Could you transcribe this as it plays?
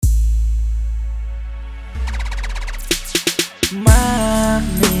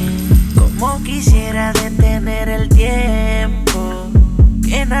Mami, como quisiera detener el tiempo,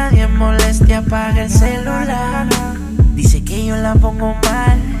 que nadie moleste, apague el celular. Dice que yo la pongo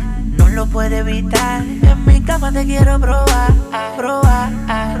mal, no lo puede evitar. En mi cama te quiero probar, probar,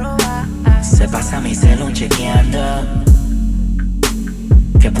 probar. Se pasa mi celu chequeando,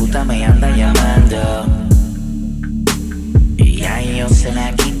 que puta me anda llamando. Y ahí yo se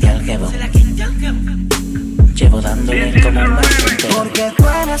la quité al jevo. Llevo dándole como un bachete. Porque tú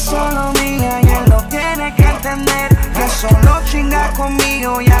eres solo mía y él lo tiene que entender. Que solo chinga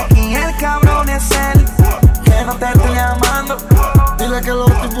conmigo y aquí el cabrón es él. Que no te estoy llamando, dile que lo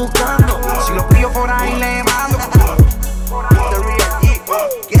estoy buscando. Si lo pillo por ahí le mando.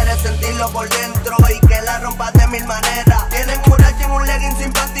 Quieres sentirlo por dentro y que la rompas de mil maneras. Tienen coraje en un legging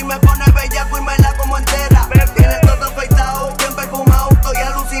sin panty, me pone bellaco y me la como entera. Tienes todo afeitado, bien perfumado, estoy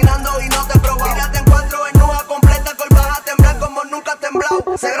alucinando y no te he probado. Mírate en cuatro desnuda completa, que hoy vas a temblar como nunca has temblado.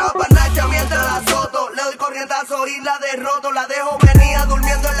 Se graba Nacha mientras la soto, le doy corrientazo y la derroto. La dejo venida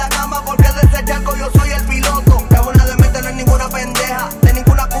durmiendo en la cama porque de ese charco yo soy el piloto. La bola de mente no es ninguna pendeja, de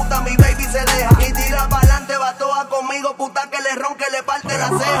ninguna puta mi baby se deja. Y tira pa'lante, va toda conmigo, puta que le ronque, le parte la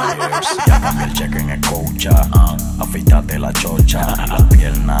ceja. Llámame el cheque en escucha, afeítate la chocha y las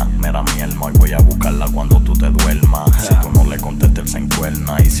piernas. Mira mi alma, hoy voy a buscarla cuando tú te duermas. Si tú no le contestas, él se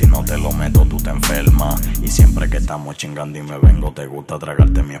encuerna. Y si no te lo meto, tú te enfermas. Y siempre que estamos chingando y me vengo, te gusta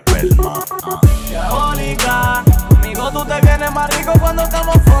tragarte mi esperma. Diabólica, conmigo tú te vienes más rico cuando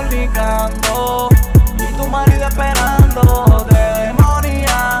estamos fornicando. Y tu marido esperando de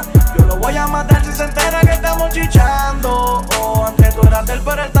demonía. Yo lo voy a matar si se entera que estamos chichando. Antes tú eras del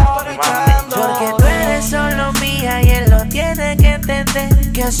pero él estaba luchando. Porque tú eres solo mía y él lo tiene que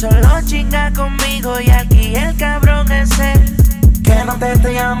entender. Que solo chinga conmigo y aquí el cabrón es él. Que no te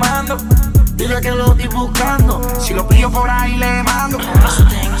estoy llamando, dile que lo estoy buscando. Si lo pillo por ahí le mando.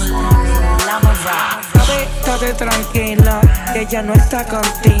 Estate tranquila, que ella no está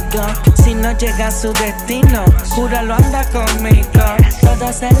contigo. Si no llega a su destino, júralo, anda conmigo.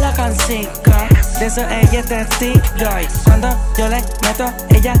 Todo se la consigo, de eso ella es testigo. Y cuando yo le meto,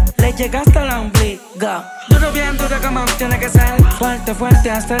 ella le llega hasta el ombligo. Duro bien duro como tiene que ser, fuerte, fuerte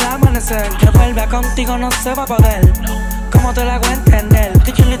hasta el amanecer. Que vuelva contigo no se va a poder. ¿Cómo te la hago entender?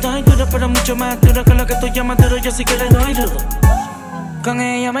 Que yo le doy duro, pero mucho más duro que lo que tú llamas duro. Yo sí que le doy duro. Con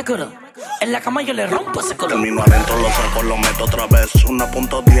ella me curo, en la cama yo le rompo ese culo. Termino adentro, lo saco, lo meto otra vez.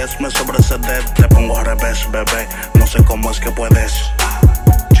 1.10 me sobrecede, te pongo al revés, bebé. No sé cómo es que puedes.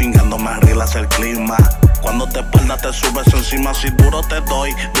 Chingando me arreglas el clima. Cuando te espalda te subes encima. Si duro te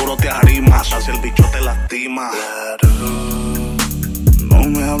doy, duro te arrimas. Así el bicho te lastima. No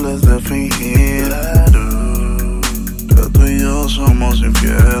me hables de fingir, que tú y yo somos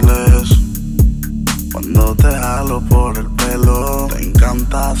infieles. Cuando te jalo por el pelo, te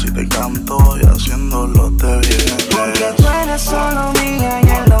encanta si te canto y haciéndolo te viene. Porque tú eres solo mía y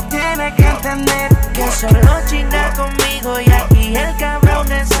él lo tiene que entender. Que solo chinga conmigo y aquí el cabrón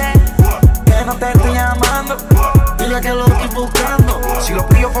es él. Que no te estoy llamando, dile que lo estoy buscando. Si lo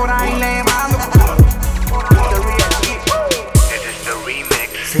pillo por ahí le mando.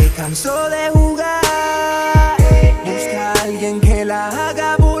 Se cansó de jugar, busca a alguien que la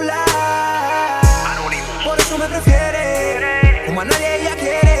haga volar. Por eso me prefiere, como a nadie ella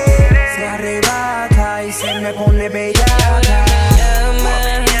quiere. Se arrebata y se me pone bellaca.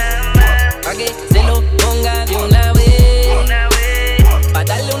 Pa' que se lo ponga de una vez. Pa'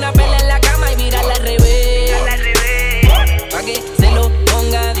 darle una pela en la cama y virarla al revés. Pa' que se lo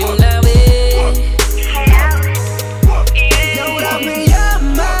ponga de una vez. Y ahora me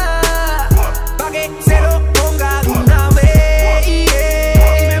llama pa' que se lo ponga de una vez. Y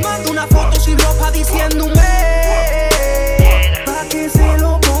me manda una foto sin ropa diciéndome pa' que se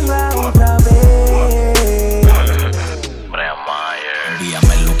lo ponga otra vez.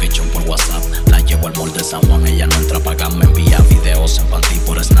 Envíame el location por WhatsApp. La llevo al mall de San Juan. Ella no entra a pagar. Me envía videos en panty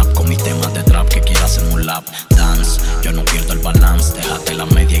por Snap con mis temas de trap que quiera hacer un lap dance. Yo no pierdo el balance. Déjate la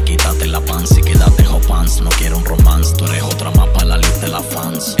media y quítate la pants. Y quédate hot pants. No quiero un romance. Tú eres otra más para la lista de las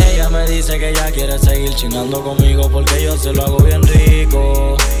fans. Ella me dice que ella quiere seguir chingando conmigo porque yo se lo hago bien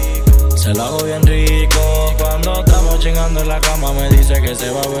rico. Se lo hago bien rico. Cuando estamos chingando en la cama me dice que se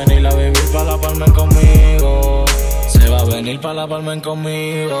va a venir a vivir para la palma conmigo. Se va a venir para la palma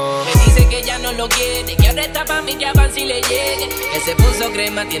conmigo. Me dice que ya no lo quiere, que ahora está pa' mí, que avanza y le llegue. Que se puso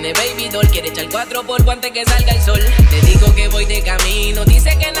crema, tiene baby doll. Quiere echar 4 polvo antes que salga el sol. Le digo que voy de camino,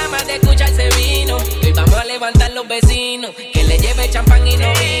 dice que nada más de escucharse vino. Hoy vamos a levantar los vecinos, que le lleve champán y no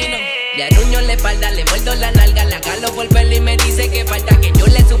vino. Le arruño la espalda, le muerdo la nalga, la jalo por pelo y me dice que falta que yo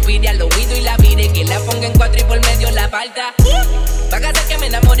le suspire al oído y la mire. Que la ponga en 4 y por medio la aparta. Va a hacer que me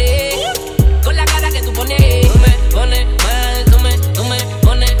enamore con la cara que tú pones. Tú me pones mal, tú me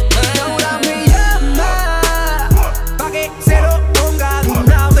pones mal. Y ahora me llama pa' que se lo ponga de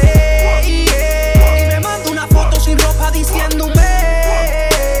una vez. Y me manda una foto sin ropa diciéndome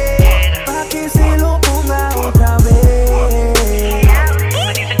pa' que se lo ponga otra vez.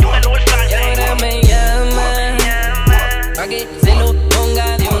 Y ahora me llama pa' que se lo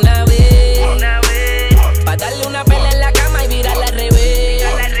ponga de una vez. Pa' darle una pela en la cama y virarla al revés.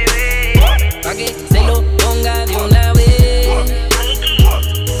 Pa' que se lo ponga de una vez.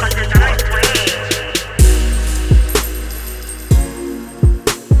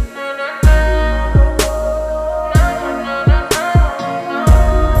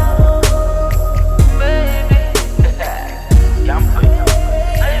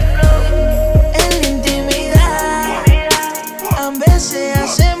 En la intimidad, a veces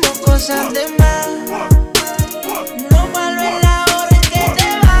hacemos cosas de más. Lo malo es la hora en que te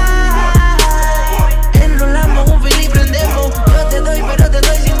vas. Enrolamos un fil y prendemos. Yo te doy, pero te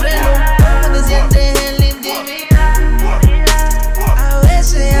doy sin freno. ¿Cómo te sientes en la intimidad? A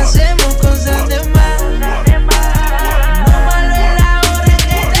veces hacemos cosas de más. Lo malo es la hora en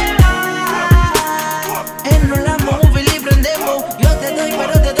que te vas. Enrolamos un fil y prendemos. Yo te doy,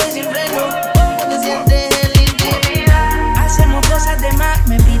 pero te doy sin freno. ¿Cómo te sientes en la intimidad? Hacemos cosas de más.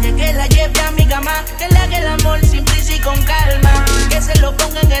 Me pide que la lleve a mi cama, que le haga el amor sin prisa y con calma, que se lo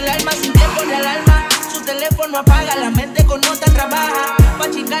ponga en el alma sin tiempo ni alarma. Su teléfono apaga, la mente con nota trabaja. Pa'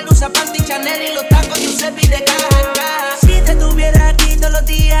 chingar usa panty Chanel y los tacos Giuseppe de caja en caja. Si te tuviera aquí todos los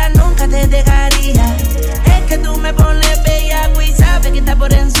días nunca te dejaría. Es que tú me pones bellaco y sabes que está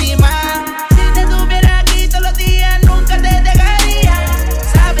por encima. Si te tuviera aquí todos los días nunca te dejaría.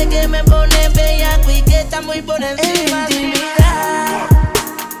 Sabes que me pones bellaco y que está muy por encima. En intimidad,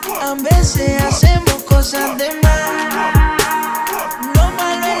 a veces hacemos cosas de más. Lo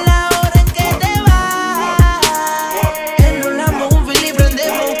malo es la hora en que te vas. Enrolamos un fil y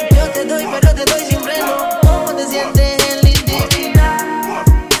prendemos. Yo te doy, pero te doy sin freno. ¿Cómo te sientes en la intimidad?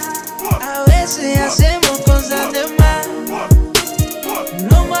 A veces hacemos cosas de más.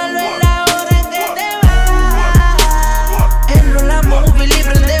 Lo malo es la hora en que te vas. Enrolamos un fil y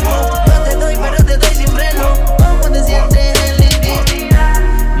prendemos. Yo te doy, pero te doy sin freno. ¿Cómo te sientes en la intimidad?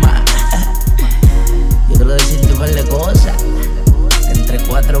 Yo quiero decirte un par de cosas entre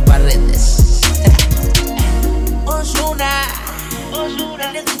cuatro paredes. Ozuna,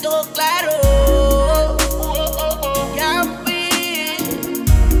 necesito claro. Yampi,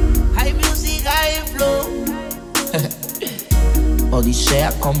 high music, high flow.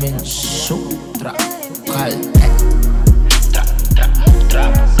 Odisea comenzó. Trap, cartel.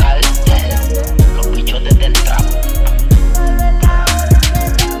 Los bichotes del trap.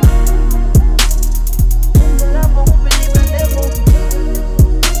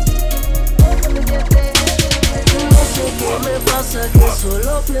 ¿Qué me pasa? Que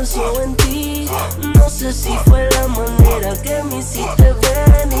solo pienso en ti. No sé si fue la manera que me hiciste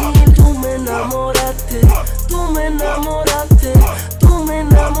venir. Tú me enamoraste, tú me enamoraste, tú me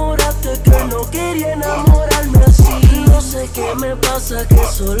enamoraste, que no quería enamorarme así. No sé qué me pasa, que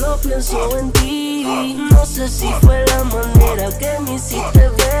solo pienso en ti. No sé si fue la manera que me hiciste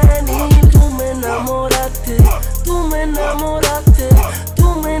venir. Tú me enamoraste, tú me enamoraste,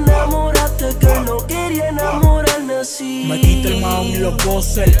 tú me enamoraste, que no quería enamorarme así. Me quita el maón y los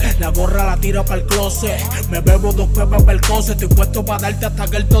bosses, la gorra la tiro pa'l closet. Me bebo 2 pepas pa'l cose, estoy puesto pa' darte hasta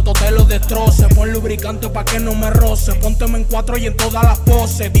que el toto te lo destroce. Pon lubricante pa' que no me roce, pónteme en 4 y en todas las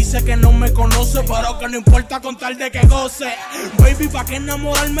poses. Dice que no me conoce, pero que no importa con tal de que goce. Baby, pa' que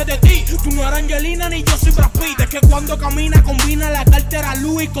enamorarme de ti, tú no eres Angelina ni yo soy Brad Pitt. Es que cuando camina combina la cartera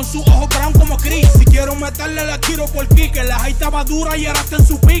Louis con sus ojos brown como Chris. Si quiero meterle la tiro por kick, la high estaba dura y ahora está en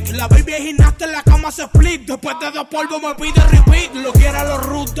su pick. La baby es gimnasta, en la cama se split. Después de 2 polvos me pide repeat. Lo quiere a los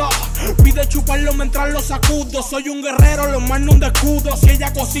rudos, pide chuparlo mientras lo sacudo. Soy un guerrero, lo mando un descudo. Si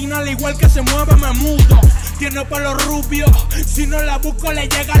ella cocina al igual que se mueve me mudo. Tiene pelo rubio, si no la busco le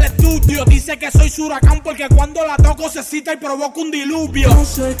llega al estudio. Dice que soy su huracán porque cuando la toco se cita y provoca un diluvio. No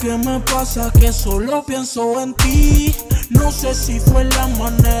sé qué me pasa, que solo pienso en ti. No sé si fue la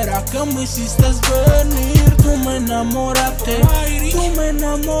manera que me hiciste venir. Tú me enamoraste, tú me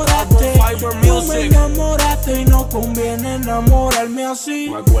enamoraste, tú me enamoraste y no conviene enamorarme así.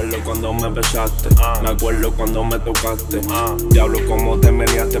 Me acuerdo cuando me besaste, me acuerdo cuando me tocaste. Diablo como te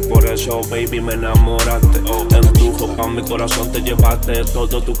meneaste, por eso baby me enamoraste. En tu copa mi corazón te llevaste,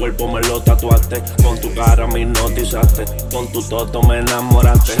 todo tu cuerpo me lo tatuaste. Con tu cara me hipnotizaste, con tu toto me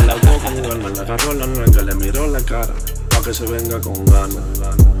enamoraste. La boca me la agarró la nuca, le miró la cara, pa' que se venga con ganas.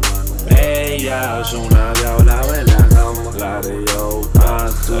 Ella es una diabla, ¿verdad? Yo,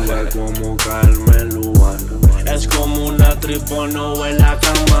 actúa como Carmen Lubana. Es como una triple novela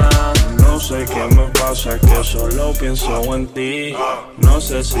cama. No sé qué me pasa, que solo pienso en ti. No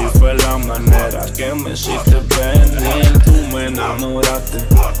sé si fue la manera que me hiciste venir. Tú me enamoraste,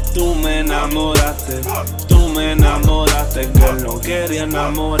 tú me enamoraste, tú me enamoraste, que no quería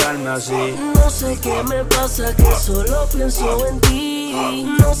enamorarme así. No sé qué me pasa, que solo pienso en ti.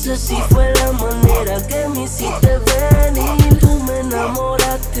 No sé si fue la manera que me hiciste venir. Tú me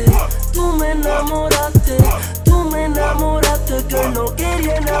enamoraste, tú me enamoraste, tú me enamoraste, que no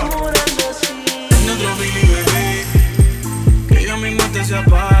quería enamorarme así. Prende otro Billy, bebé, que ya mi mente se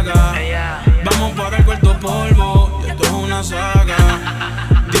apaga. Vamos para el cuarto polvo, y esto es una saga.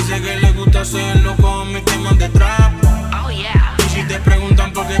 Dice que le gusta hacerlo con mis temas de trap. Y si te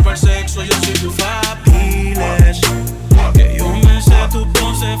preguntan por qué para el sexo, yo soy tu fapiles. Que yo me sé tus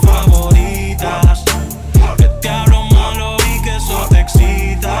poses favoritas. Que te hablo malo y que eso te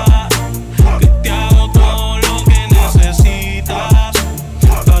excita. Que te hago todo lo que necesitas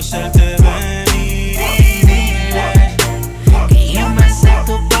para hacerte venir. Y dile que yo me sé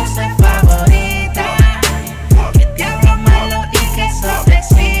tu pose favorita. Que te hablo malo y que eso te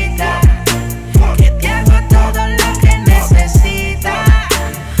excita. Que te hago todo lo que necesitas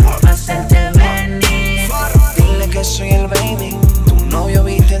para hacerte venir. Dile que soy el baby, tu novio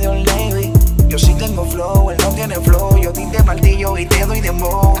viste de Old Navy. Yo sí tengo flow, él no tiene flow. Yo tinte martillo y te doy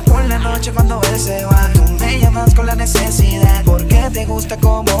dembow. Por la noche cuando él se va, tú me llamas con la necesidad. Porque te gusta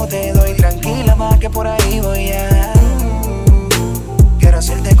como te doy. Tranquila más que por ahí voy a. Quiero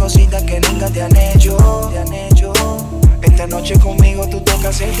hacerte cositas que nunca te han hecho. Esta noche conmigo tú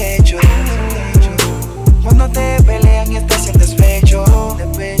tocas el techo. Cuando te pelean y estás en despecho.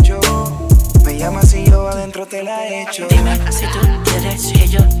 Me llamas y yo adentro te la echo. Dime si tú quieres que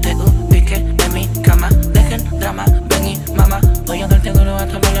yo te ubique en mi cama. Dejen drama, ven y mamá. Voy a darte duro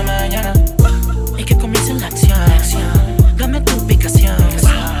hasta por la mañana. Y que comience la acción. Dame tu ubicación.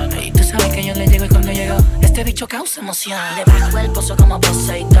 Y tú sabes que yo le llego y cuando llego este bicho causa emoción. Le bajo el pozo como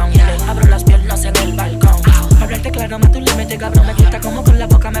Poseidón. Abro las piernas en el balcón. Hablarte claro, más tu límite, cabrón. Me gusta como con la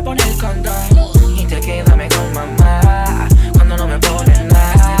boca me pone el condón. Y te queda mejor, mamá, cuando no me pones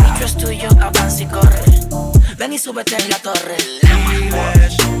nada. Este bicho es tuyo, avanza y corre. Ven y súbete en la torre.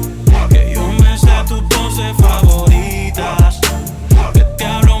 diles que yo me sé tus poses favoritas. Que te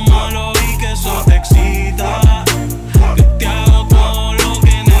hablo malo y que eso te excita. Que te hago todo lo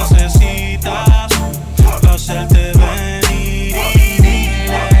que necesitas para hacerte venir. Y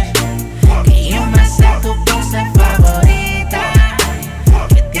dile que yo me sé tu pose favorita.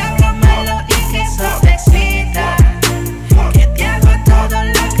 Que te hablo malo y que eso te excita. Que te hago todo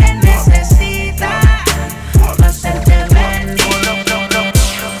lo que necesitas para hacerte venir.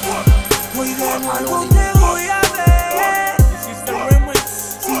 Hoy de nuevo te voy a ver.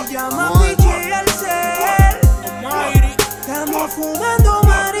 Si llama Pichi al ser. Estamos fumando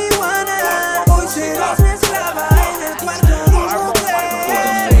marihuana. Hoy serás mi esclava en el cuarto de un motel.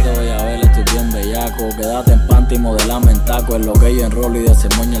 Yo te voy a ver, estoy bien bellaco. Quédate en panty y modelame en taco. En lo que yo enrolo y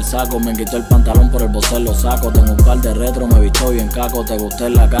desemmoño el saco. Me quito el pantalón por el bocer lo saco. Tengo un par de retro, me visto bien caco. Te gusté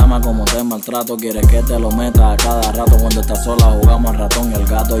en la cama como te maltrato. Quieres que te lo meta a cada rato. Cuando estás sola jugamos al ratón y el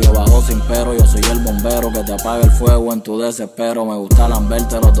gato. Yo bajo sin pero, yo soy el bombero que te apaga el fuego en tu desespero. Me gusta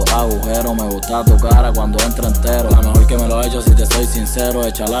lamberte los dos agujeros. Me gusta tu cara cuando entra entero. La mejor que me lo he hecho si te soy sincero.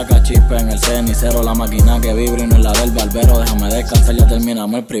 Echa la cachispa en el cenicero. La máquina que vibra y no es la del barbero. Déjame descansar, ya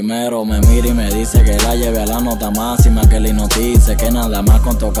terminamos el primero. Me mira y me dice que la lleve a la nota máxima. Que le hipnotice, que nada más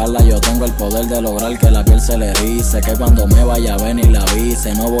con tocarla yo tengo el poder de lograr que la piel se le erice. Que cuando me vaya a venir la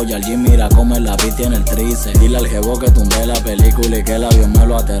avise. No voy al gym, mira cómo el lápiz tiene el trice. Dile al jevo que tumbe la película y que el avión me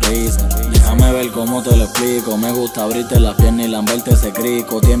lo aterrice. Déjame ver cómo te lo explico. Me gusta abrirte las piernas y lamberte ese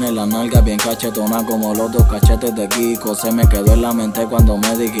crico. Tiene la nalga bien cachetona como los dos cachetes de Kiko. Se me quedó en la mente cuando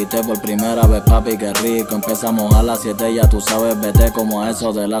me dijiste por primera vez, papi, qué rico. Empezamos a las 7, ya tú sabes, vete como a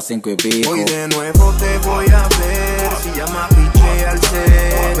eso de las 5 y pico. Hoy de nuevo te voy a ver. Si llama Pichi al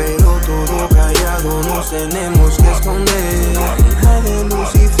ser. Pero todo callado nos tenemos que esconder. Hija de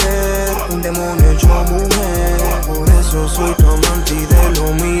Lucifer, un demonio hecho mujer. Por eso soy tu amante y de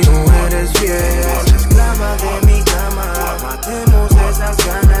lo mío eres fiel. Esclava de mi cama, matemos esas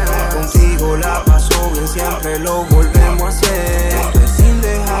ganas. Contigo la paso bien, siempre lo volvemos a hacer. Esto es sin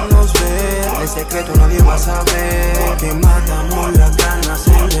dejarnos ver. En secreto nadie va a saber que matamos las ganas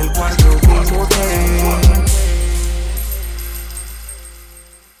en el cuarto de un motel.